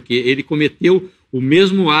morrer, porque ele cometeu o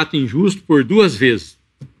mesmo ato injusto por 2 vezes.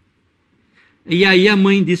 E aí a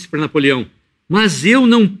mãe disse para Napoleão: mas eu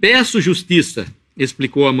não peço justiça,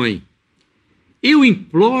 explicou a mãe. Eu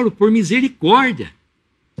imploro por misericórdia.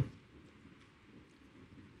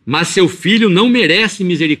 Mas seu filho não merece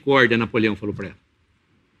misericórdia, Napoleão falou para ela.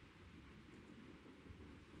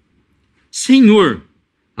 Senhor,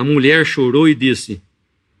 a mulher chorou e disse: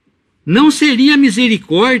 não seria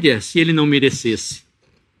misericórdia se ele não merecesse.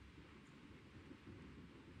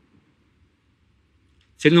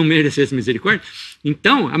 Se ele não merecesse misericórdia?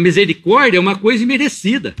 Então, a misericórdia é uma coisa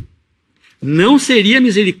imerecida. Não seria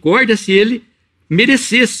misericórdia se ele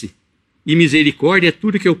merecesse. E misericórdia é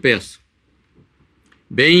tudo que eu peço.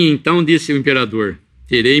 Bem, então disse o imperador: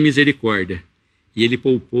 terei misericórdia. E ele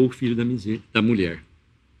poupou o filho da mulher.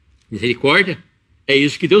 Misericórdia é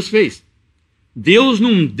isso que Deus fez. Deus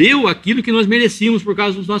não deu aquilo que nós merecíamos por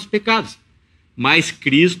causa dos nossos pecados, mas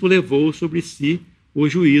Cristo levou sobre si o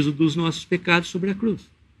juízo dos nossos pecados sobre a cruz.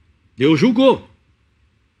 Deus julgou,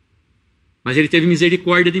 mas ele teve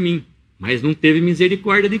misericórdia de mim, mas não teve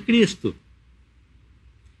misericórdia de Cristo.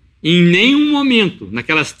 Em nenhum momento,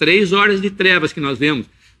 naquelas 3 horas de trevas que nós vemos,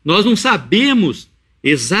 nós não sabemos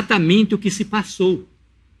exatamente o que se passou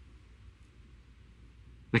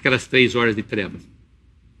naquelas 3 horas de trevas.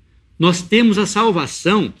 Nós temos a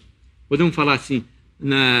salvação, podemos falar assim,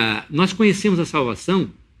 nós conhecemos a salvação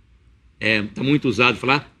está muito usado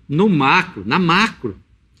falar no macro, na macro.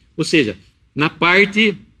 Ou seja, na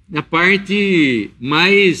parte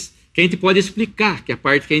mais que a gente pode explicar, que é a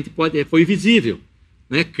parte que a gente foi visível,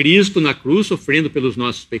 né? Cristo na cruz sofrendo pelos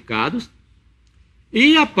nossos pecados,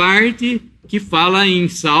 e a parte que fala em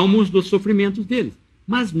Salmos dos sofrimentos dele.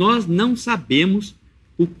 Mas nós não sabemos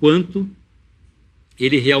o quanto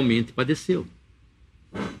ele realmente padeceu.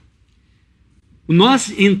 Nós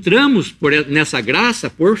entramos nessa graça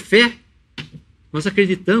por fé. Nós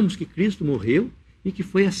acreditamos que Cristo morreu e que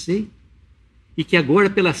foi aceito. E que agora,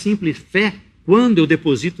 pela simples fé, quando eu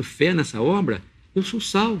deposito fé nessa obra, eu sou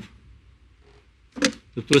salvo.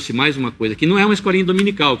 Eu trouxe mais uma coisa, que não é uma escolinha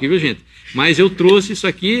dominical, aqui, viu, gente? Mas eu trouxe isso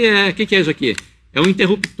aqui, o que é isso aqui? É um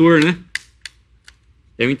interruptor, né?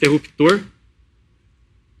 É um interruptor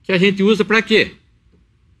que a gente usa para quê?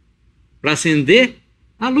 Para acender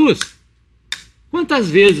a luz. Quantas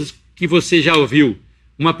vezes que você já ouviu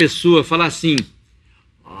uma pessoa falar assim: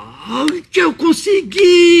 eu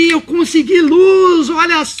consegui luz,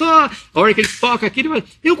 olha só. A hora que ele toca aqui, ele fala: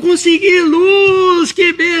 eu consegui luz,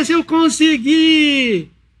 que bênção, eu consegui.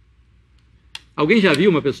 Alguém já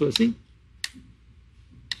viu uma pessoa assim?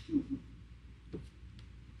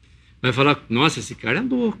 Vai falar: nossa, esse cara é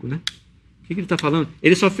louco, né? O que ele está falando?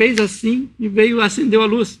 Ele só fez assim e veio, acendeu a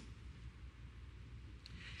luz.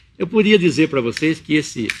 Eu podia dizer para vocês que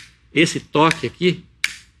esse toque aqui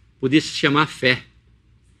podia se chamar fé.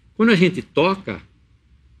 Quando a gente toca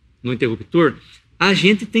no interruptor, a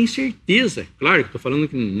gente tem certeza, claro que estou falando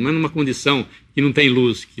que não é numa condição que não tem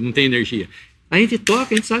luz, que não tem energia. A gente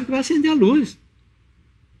toca, a gente sabe que vai acender a luz.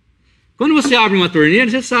 Quando você abre uma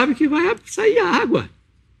torneira, você sabe que vai sair a água.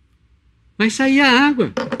 Vai sair a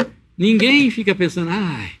água. Ninguém fica pensando: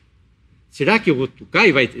 será que eu vou tocar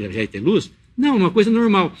e vai ter luz? Não, uma coisa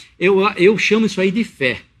normal. Eu chamo isso aí de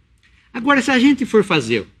fé. Agora, se a gente for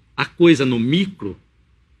fazer a coisa no micro,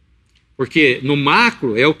 porque no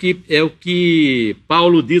macro é o que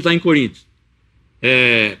Paulo diz lá em Coríntios,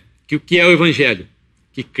 que o que é o Evangelho?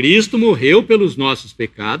 Que Cristo morreu pelos nossos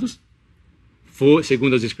pecados,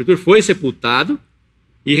 segundo as Escrituras, foi sepultado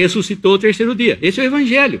e ressuscitou ao terceiro dia. Esse é o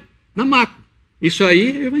Evangelho, na macro. Isso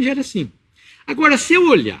aí é o Evangelho assim. Agora, se eu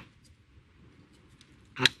olhar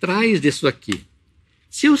atrás disso aqui,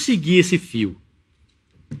 se eu seguir esse fio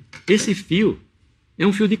é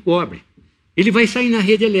um fio de cobre. Ele vai sair na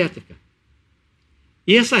rede elétrica.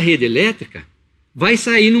 E essa rede elétrica vai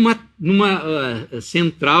sair numa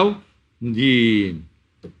central de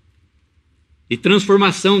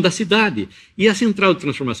transformação da cidade. E a central de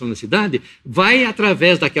transformação da cidade vai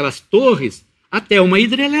através daquelas torres até uma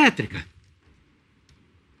hidrelétrica.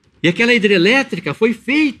 E aquela hidrelétrica foi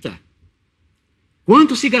feita.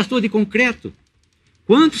 Quanto se gastou de concreto?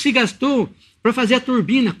 Quanto se gastou para fazer a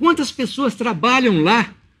turbina? Quantas pessoas trabalham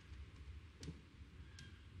lá?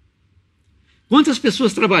 Quantas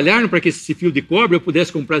pessoas trabalharam para que esse fio de cobre, eu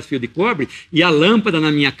pudesse comprar esse fio de cobre e a lâmpada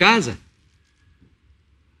na minha casa?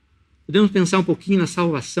 Podemos pensar um pouquinho na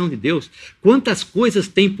salvação de Deus. Quantas coisas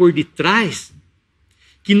tem por detrás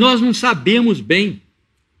que nós não sabemos bem.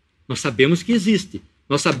 Nós sabemos que existe.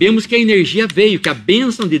 Nós sabemos que a energia veio, que a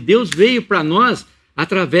bênção de Deus veio para nós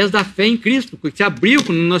através da fé em Cristo. Porque se abriu,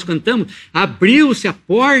 quando nós cantamos, abriu-se a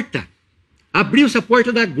porta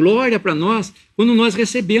da glória para nós, quando nós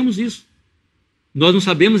recebemos isso. Nós não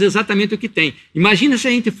sabemos exatamente o que tem. Imagina se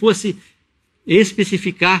a gente fosse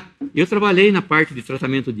especificar. Eu trabalhei na parte de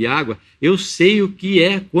tratamento de água, eu sei o que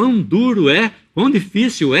é, quão duro é, quão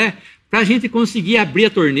difícil é, para a gente conseguir abrir a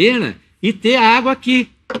torneira e ter a água aqui.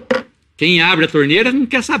 Quem abre a torneira não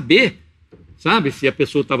quer saber, sabe, se a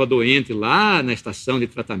pessoa estava doente lá na estação de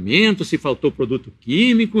tratamento, se faltou produto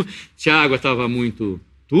químico, se a água estava muito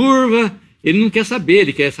turva. Ele não quer saber,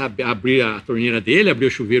 ele quer abrir a torneira dele, abrir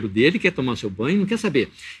o chuveiro dele, quer tomar seu banho, não quer saber.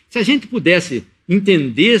 Se a gente pudesse,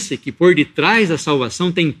 entendesse que por detrás da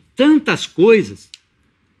salvação tem tantas coisas,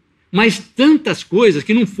 mas tantas coisas,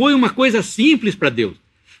 que não foi uma coisa simples para Deus,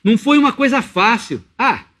 não foi uma coisa fácil.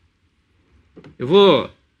 Eu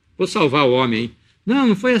vou salvar o homem aí.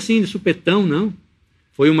 Não foi assim de supetão, não.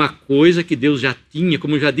 Foi uma coisa que Deus já tinha,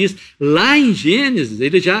 como já diz, lá em Gênesis,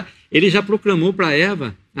 ele já proclamou para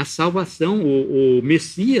Eva a salvação, o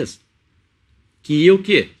Messias, que ia o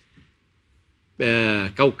quê?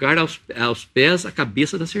 Calcar aos pés a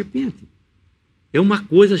cabeça da serpente. É uma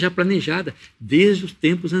coisa já planejada desde os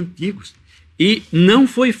tempos antigos. E não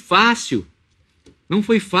foi fácil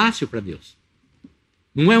para Deus.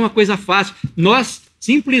 Não é uma coisa fácil. Nós,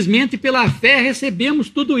 simplesmente pela fé, recebemos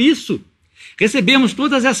tudo isso. Recebemos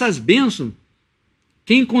todas essas bênçãos.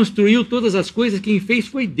 Quem construiu todas as coisas, quem fez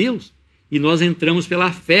foi Deus. E nós entramos pela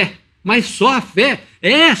fé Mas só a fé,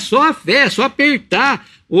 só a fé, é só apertar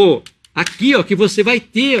aqui, que você vai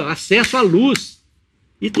ter acesso à luz.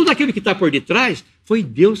 E tudo aquilo que está por detrás foi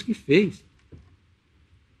Deus que fez.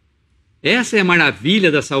 Essa é a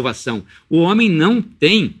maravilha da salvação. O homem não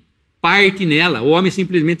tem parte nela, o homem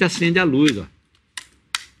simplesmente acende a luz.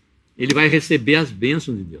 Ele vai receber as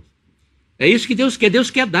bênçãos de Deus. É isso que Deus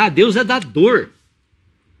quer dar, Deus é dador.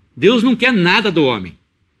 Deus não quer nada do homem.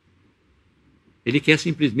 Ele quer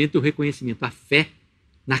simplesmente o reconhecimento, a fé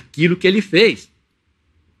naquilo que ele fez.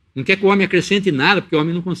 Não quer que o homem acrescente nada, porque o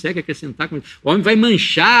homem não consegue acrescentar. O homem vai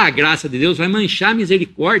manchar a graça de Deus, vai manchar a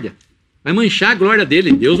misericórdia, vai manchar a glória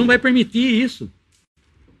dele. Deus não vai permitir isso.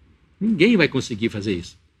 Ninguém vai conseguir fazer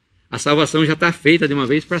isso. A salvação já está feita de uma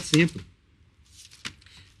vez para sempre.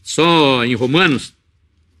 Só em Romanos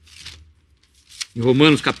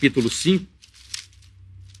capítulo 5,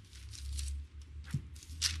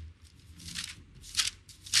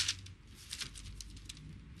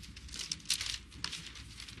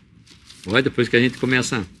 olha, depois que a gente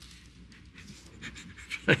começa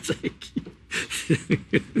faz aqui.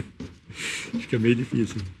 Fica meio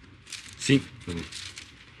difícil. 5.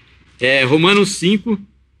 Romanos 5.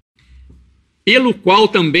 Pelo qual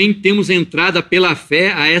também temos entrada pela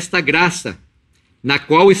fé a esta graça, na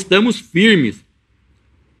qual estamos firmes,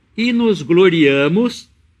 e nos gloriamos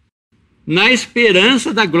na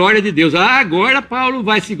esperança da glória de Deus. Agora Paulo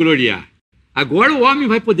vai se gloriar. Agora o homem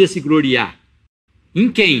vai poder se gloriar.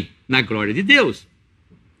 Em quem? Na glória de Deus.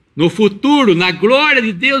 No futuro, na glória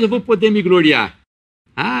de Deus, eu vou poder me gloriar.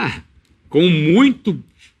 Com muito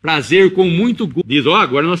prazer, com muito gosto. Diz,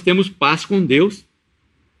 agora nós temos paz com Deus.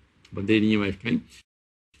 A bandeirinha vai ficar aí.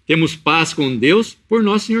 Temos paz com Deus por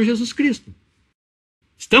nosso Senhor Jesus Cristo.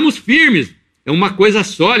 Estamos firmes. É uma coisa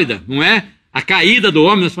sólida, não é? A caída do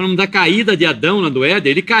homem, nós falamos da caída de Adão lá do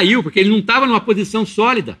Éden. Ele caiu porque ele não estava numa posição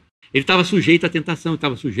sólida. Ele estava sujeito à tentação,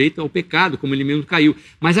 estava sujeito ao pecado, como ele mesmo caiu.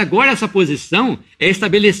 Mas agora essa posição é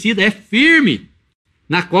estabelecida, é firme.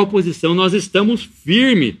 Na qual posição nós estamos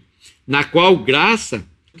firmes. Na qual graça,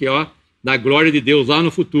 da glória de Deus lá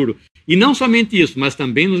no futuro. E não somente isso, mas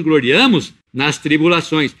também nos gloriamos nas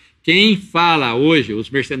tribulações. Quem fala hoje, os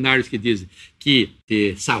mercenários que dizem que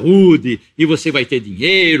ter saúde, e você vai ter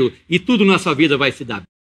dinheiro, e tudo na sua vida vai se dar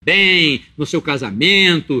bem, no seu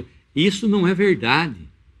casamento, isso não é verdade.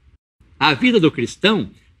 A vida do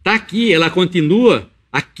cristão está aqui, ela continua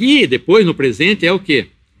aqui, depois no presente é o quê?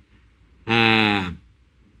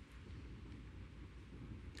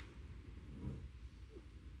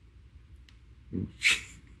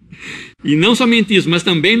 E não somente isso, mas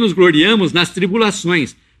também nos gloriamos nas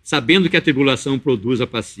tribulações, sabendo que a tribulação produz a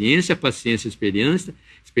paciência experiência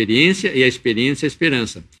e a experiência a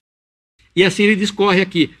esperança. E assim ele discorre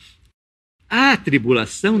aqui. A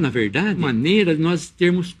tribulação, na verdade, é uma maneira de nós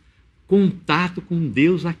termos contato com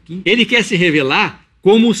Deus aqui. Ele quer se revelar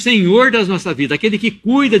como o Senhor das nossas vidas, aquele que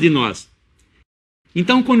cuida de nós.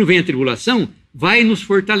 Então, quando vem a tribulação, vai nos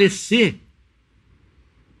fortalecer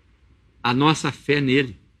a nossa fé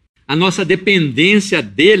nele, a nossa dependência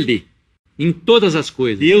dele em todas as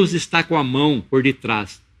coisas. Deus está com a mão por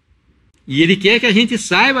detrás. E ele quer que a gente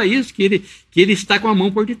saiba isso, que ele está com a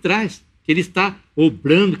mão por detrás, que ele está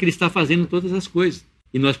obrando, que ele está fazendo todas as coisas.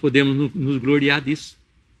 E nós podemos nos gloriar disso.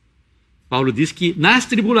 Paulo diz que nas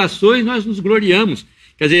tribulações nós nos gloriamos.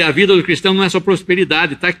 Quer dizer, a vida do cristão não é só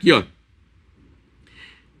prosperidade, está aqui,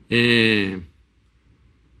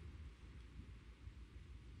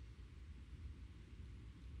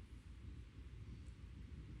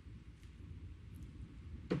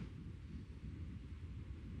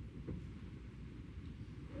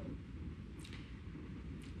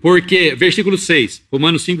 Porque, versículo 6,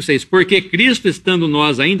 Romanos 5, 6. Porque Cristo, estando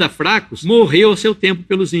nós ainda fracos, morreu ao seu tempo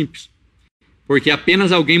pelos ímpios. Porque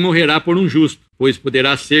apenas alguém morrerá por um justo, pois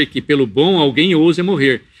poderá ser que pelo bom alguém ouse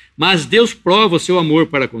morrer. Mas Deus prova o seu amor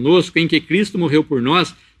para conosco em que Cristo morreu por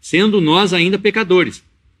nós, sendo nós ainda pecadores.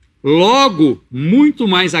 Logo, muito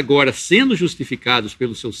mais agora, sendo justificados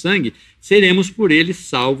pelo seu sangue, seremos por ele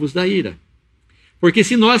salvos da ira. Porque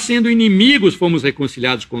se nós, sendo inimigos, fomos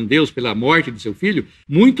reconciliados com Deus pela morte de seu Filho,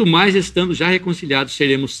 muito mais, estando já reconciliados,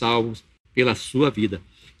 seremos salvos pela sua vida.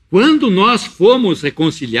 Quando nós fomos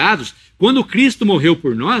reconciliados, quando Cristo morreu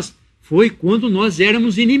por nós, foi quando nós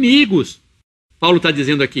éramos inimigos. Paulo está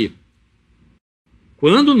dizendo aqui,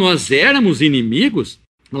 quando nós éramos inimigos,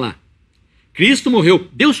 olha lá, Cristo morreu,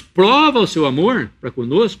 Deus prova o seu amor para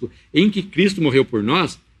conosco, em que Cristo morreu por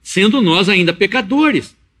nós, sendo nós ainda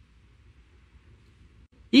pecadores.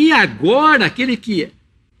 E agora, aquele que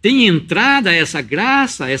tem entrada a essa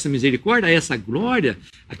graça, a essa misericórdia, a essa glória,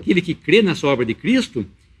 aquele que crê nessa obra de Cristo,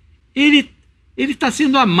 ele Ele está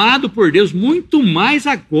sendo amado por Deus muito mais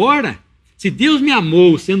agora. Se Deus me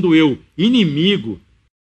amou, sendo eu inimigo,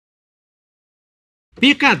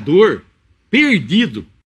 pecador, perdido,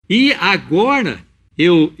 e agora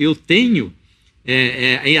eu tenho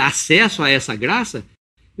acesso a essa graça,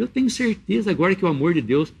 eu tenho certeza agora que o amor de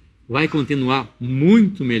Deus vai continuar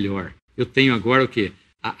muito melhor. Eu tenho agora o quê?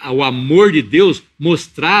 O amor de Deus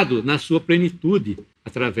mostrado na sua plenitude,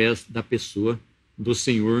 através da pessoa do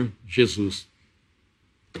Senhor Jesus.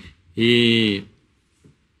 E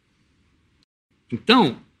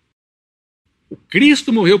então, o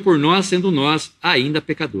Cristo morreu por nós, sendo nós ainda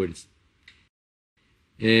pecadores.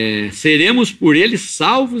 Seremos por ele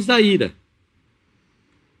salvos da ira.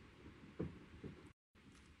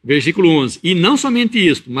 Versículo 11. E não somente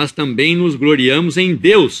isto, mas também nos gloriamos em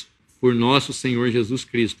Deus, por nosso Senhor Jesus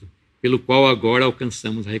Cristo, pelo qual agora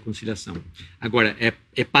alcançamos a reconciliação. Agora,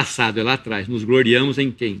 é passado, é lá atrás. Nos gloriamos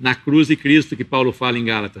em quem? Na cruz de Cristo, que Paulo fala em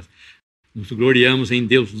Gálatas. Nos gloriamos em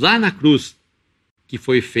Deus, lá na cruz, que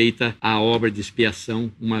foi feita a obra de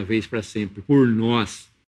expiação, uma vez para sempre, por nós.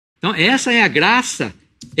 Então, essa é a graça,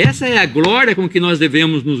 essa é a glória com que nós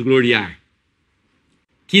devemos nos gloriar,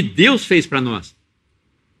 que Deus fez para nós.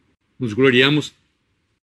 Nos gloriamos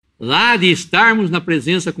lá de estarmos na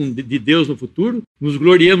presença de Deus no futuro, nos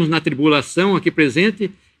gloriamos na tribulação aqui presente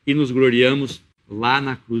e nos gloriamos lá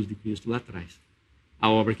na cruz de Cristo, lá atrás. A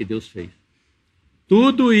obra que Deus fez.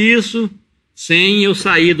 Tudo isso sem eu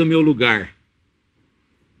sair do meu lugar,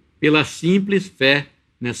 pela simples fé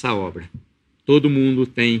nessa obra. Todo mundo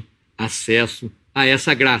tem acesso a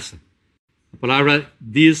essa graça. A palavra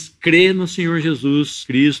diz: crê no Senhor Jesus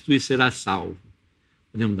Cristo e será salvo.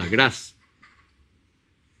 Podemos dar graça?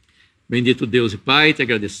 Bendito Deus e Pai, te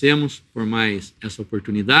agradecemos por mais essa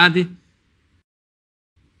oportunidade,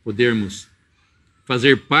 podermos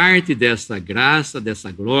fazer parte dessa graça,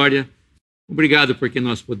 dessa glória. Obrigado porque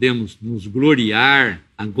nós podemos nos gloriar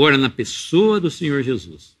agora na pessoa do Senhor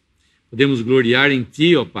Jesus. Podemos gloriar em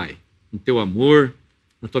Ti, ó Pai, no Teu amor,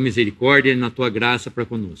 na Tua misericórdia e na Tua graça para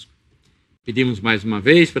conosco. Pedimos mais uma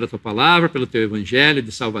vez pela Tua palavra, pelo Teu evangelho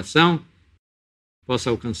de salvação, possa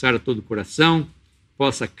alcançar a todo o coração,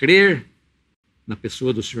 possa crer na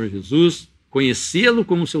pessoa do Senhor Jesus, conhecê-lo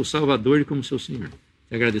como seu Salvador e como seu Senhor.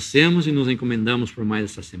 Te agradecemos e nos encomendamos por mais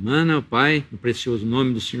essa semana, ó Pai, no precioso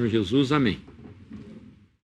nome do Senhor Jesus. Amém.